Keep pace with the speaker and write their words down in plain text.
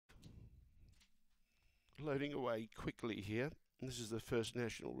loading away quickly here. This is the First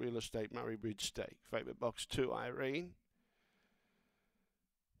National Real Estate Murray-Bridge Stake. Favourite box 2, Irene.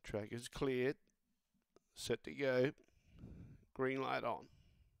 Track is cleared. Set to go. Green light on.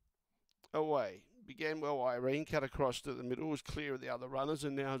 Away. Began well, Irene. Cut across to the middle. Was clear of the other runners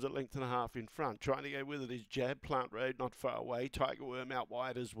and now is a length and a half in front. Trying to go with it is Jab. Plant Road not far away. Tiger Worm out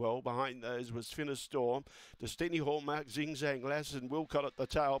wide as well. Behind those was Finner Storm. Destiny Hallmark, Zing Zang Lass and Wilcott at the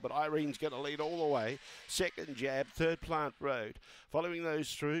tail. But Irene's going to lead all the way. Second Jab. Third Plant Road. Following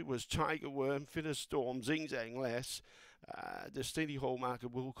those through was Tiger Worm, Finner Storm, Zing Zang Lass. Destiny Hallmark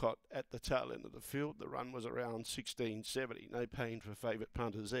and Wilcott at the tail end of the field. The run was around 16.70. No pain for favourite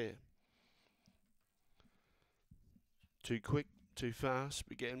punters there. Too quick, too fast,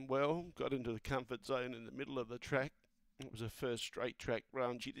 began well, got into the comfort zone in the middle of the track. It was a first straight track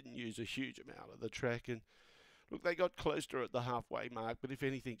run. She didn't use a huge amount of the track. And look, they got close to her at the halfway mark, but if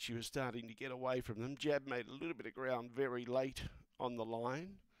anything, she was starting to get away from them. Jab made a little bit of ground very late on the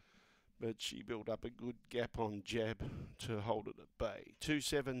line, but she built up a good gap on Jab to hold it at bay.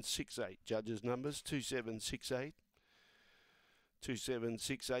 2768 judges' numbers, 2768.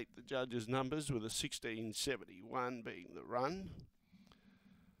 2768 the judges' numbers, with a 1671 being the run.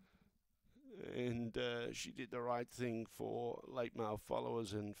 And she did the right thing for late male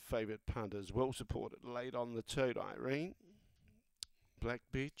followers and favourite punters. Well supported. Late on the tote, Irene. Black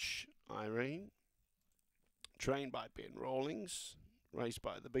Bitch, Irene. Trained by Ben Rawlings. Raced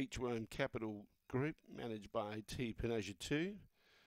by the Beachworm Capital Group. Managed by T. Panagia 2.